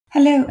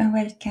Hello and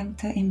welcome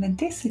to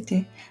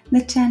Inventicity,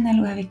 the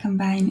channel where we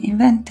combine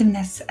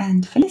inventiveness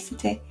and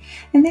felicity.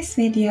 In this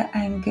video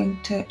I'm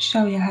going to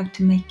show you how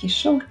to make a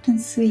short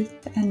and sweet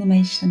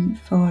animation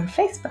for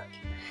Facebook.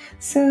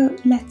 So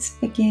let's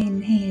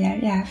begin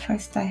here.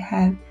 First I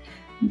have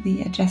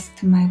the address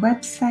to my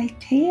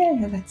website here.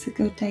 That's a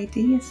good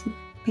idea so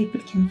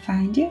people can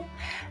find you.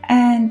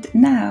 And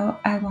now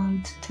I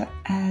want to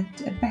add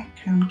a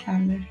background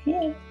color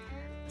here.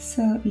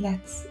 So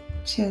let's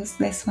choose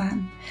this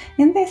one.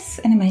 In this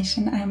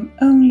animation I'm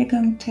only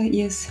going to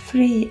use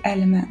free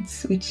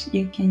elements which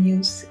you can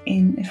use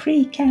in a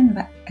free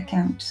Canva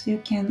account, so you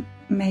can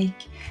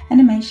make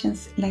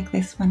animations like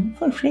this one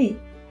for free.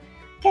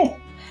 Okay,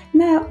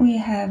 now we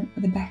have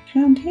the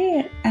background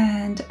here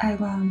and I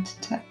want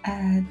to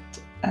add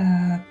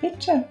a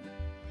picture.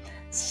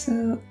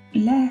 So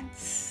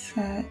let's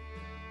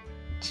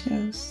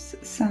choose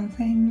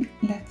something.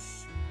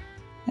 Let's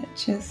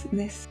choose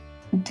this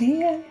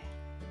deer.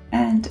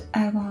 And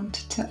I want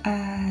to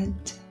add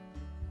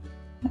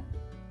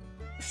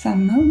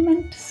some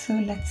movement, so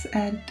let's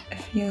add a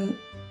few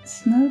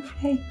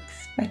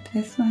snowflakes, but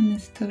this one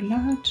is too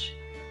large,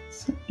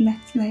 so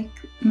let's make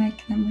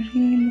them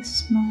really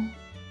small.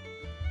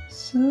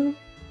 So,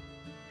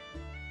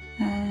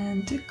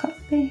 and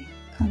copy,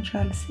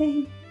 Ctrl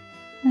C,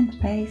 and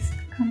paste,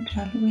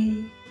 Ctrl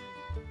V,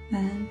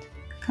 and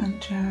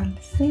Ctrl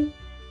C,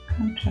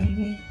 Ctrl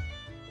V.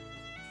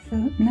 So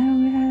now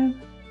we have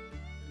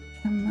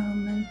some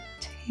moment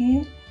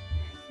here.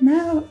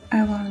 Now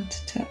I want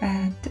to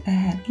add a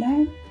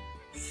headline,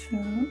 so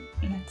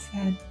let's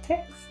add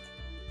text.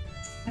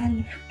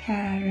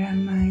 Self-care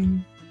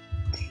remind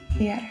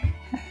here,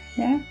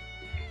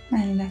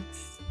 and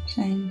let's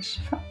change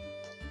font.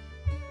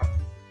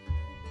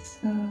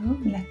 So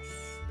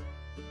let's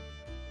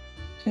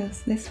choose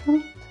this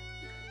font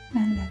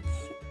and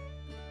let's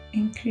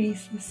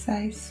increase the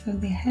size of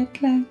the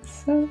headline,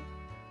 so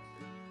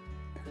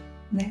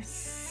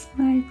this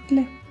might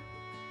look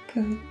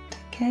good.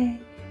 Okay,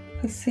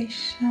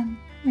 position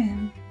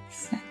in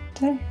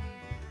center.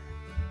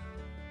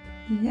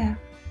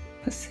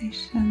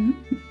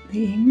 Position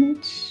the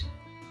image.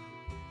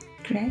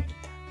 Great.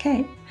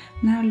 Okay,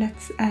 now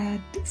let's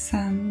add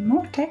some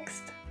more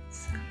text.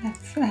 So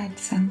let's add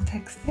some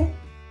text here.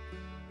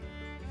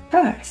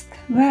 First,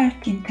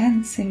 work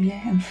intensively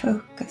and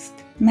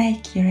focused.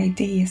 Make your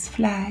ideas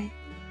fly.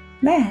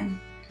 Then,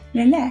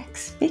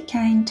 relax, be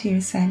kind to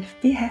yourself,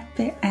 be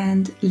happy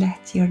and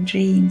let your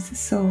dreams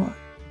soar.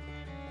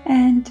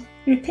 And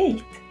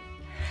repeat.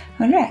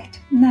 Alright,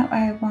 now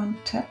I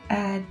want to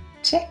add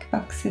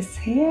checkboxes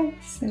here,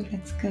 so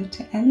let's go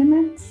to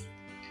elements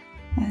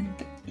and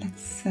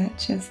let's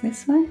choose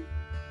this one.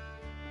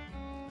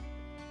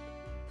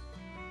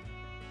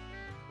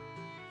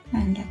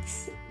 And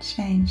let's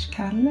change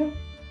color.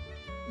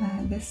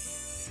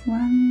 This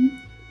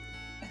one,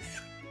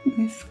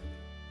 this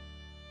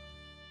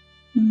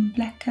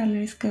black color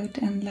is good,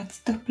 and let's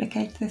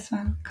duplicate this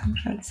one.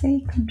 Ctrl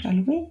C,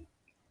 Ctrl V.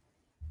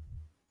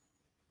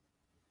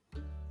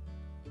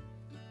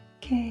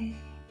 Okay.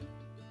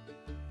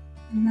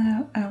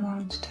 Now I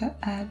want to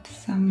add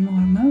some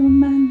more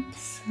movement,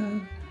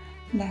 so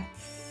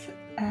let's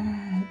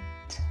add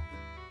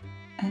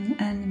an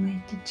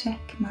animated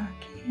check mark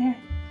here.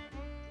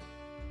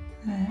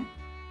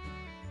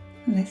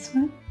 This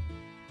one.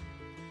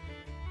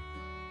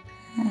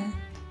 And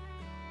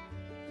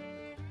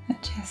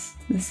adjust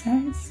the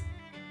size.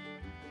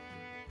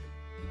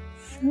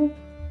 So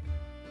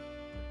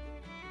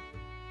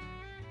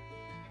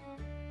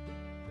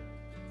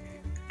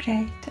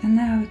great, and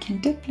now we can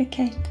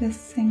duplicate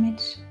this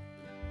image.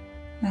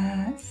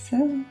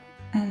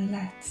 And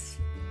let's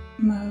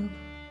move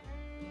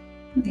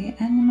the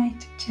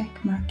animated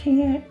check mark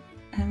here,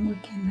 and we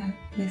can have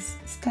this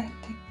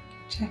static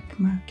check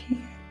mark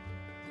here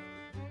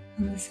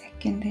on the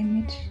second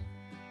image.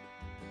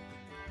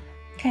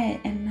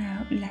 Okay, and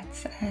now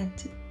let's add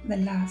the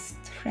last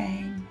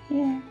frame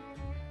here.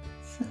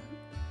 So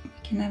we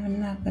can have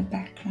another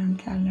background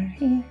color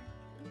here.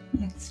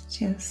 Let's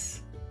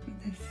choose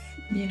this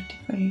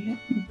beautiful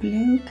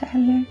blue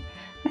color,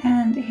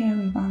 and here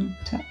we want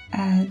to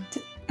add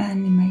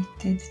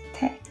animated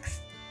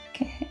text.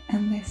 Okay,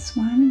 and this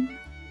one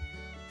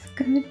is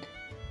good.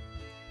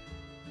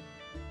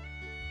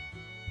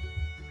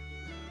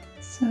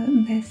 So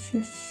this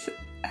is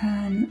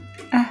an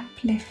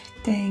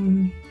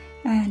uplifting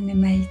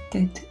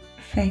animated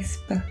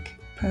Facebook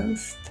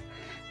post,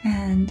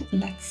 and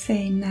let's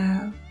say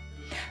now,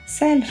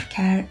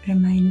 self-care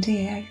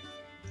reminder.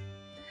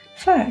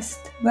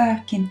 First,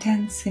 work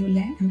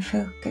intensively and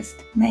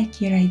focused, make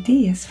your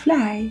ideas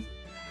fly.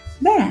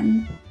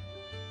 Then,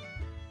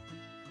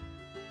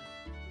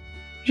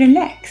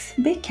 relax,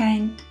 be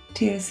kind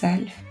to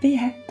yourself, be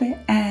happy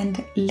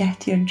and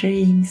let your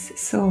dreams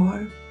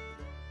soar.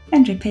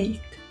 And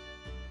repeat,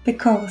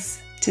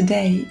 because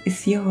today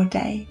is your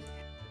day.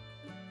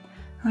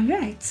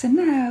 Alright, so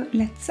now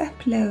let's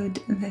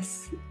upload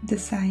this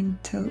design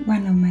to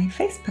one of my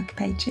Facebook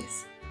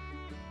pages.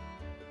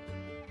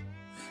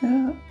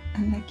 So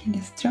and I can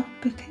just drop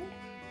it here.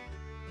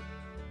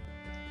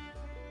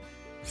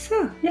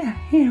 So yeah,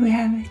 here we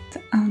have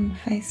it on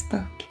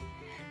Facebook,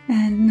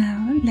 and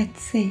now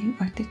let's see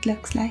what it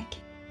looks like.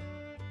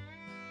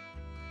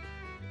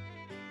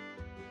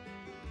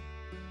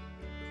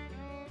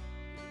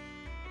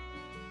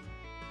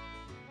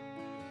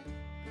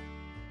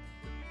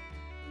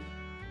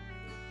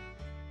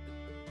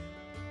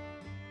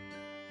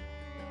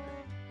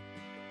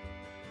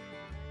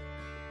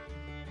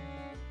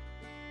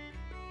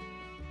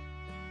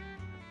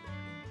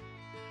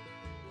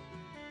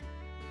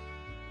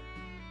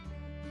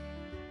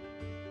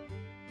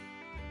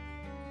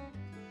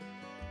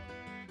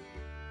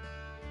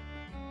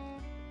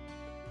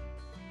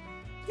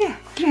 Yeah,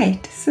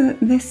 great. So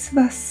this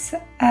was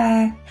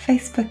a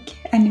Facebook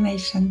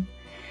animation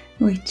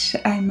which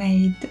I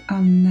made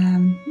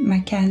on my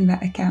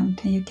Canva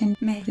account, and you can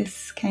make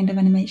this kind of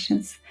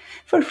animations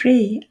for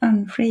free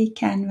on free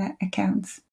Canva accounts.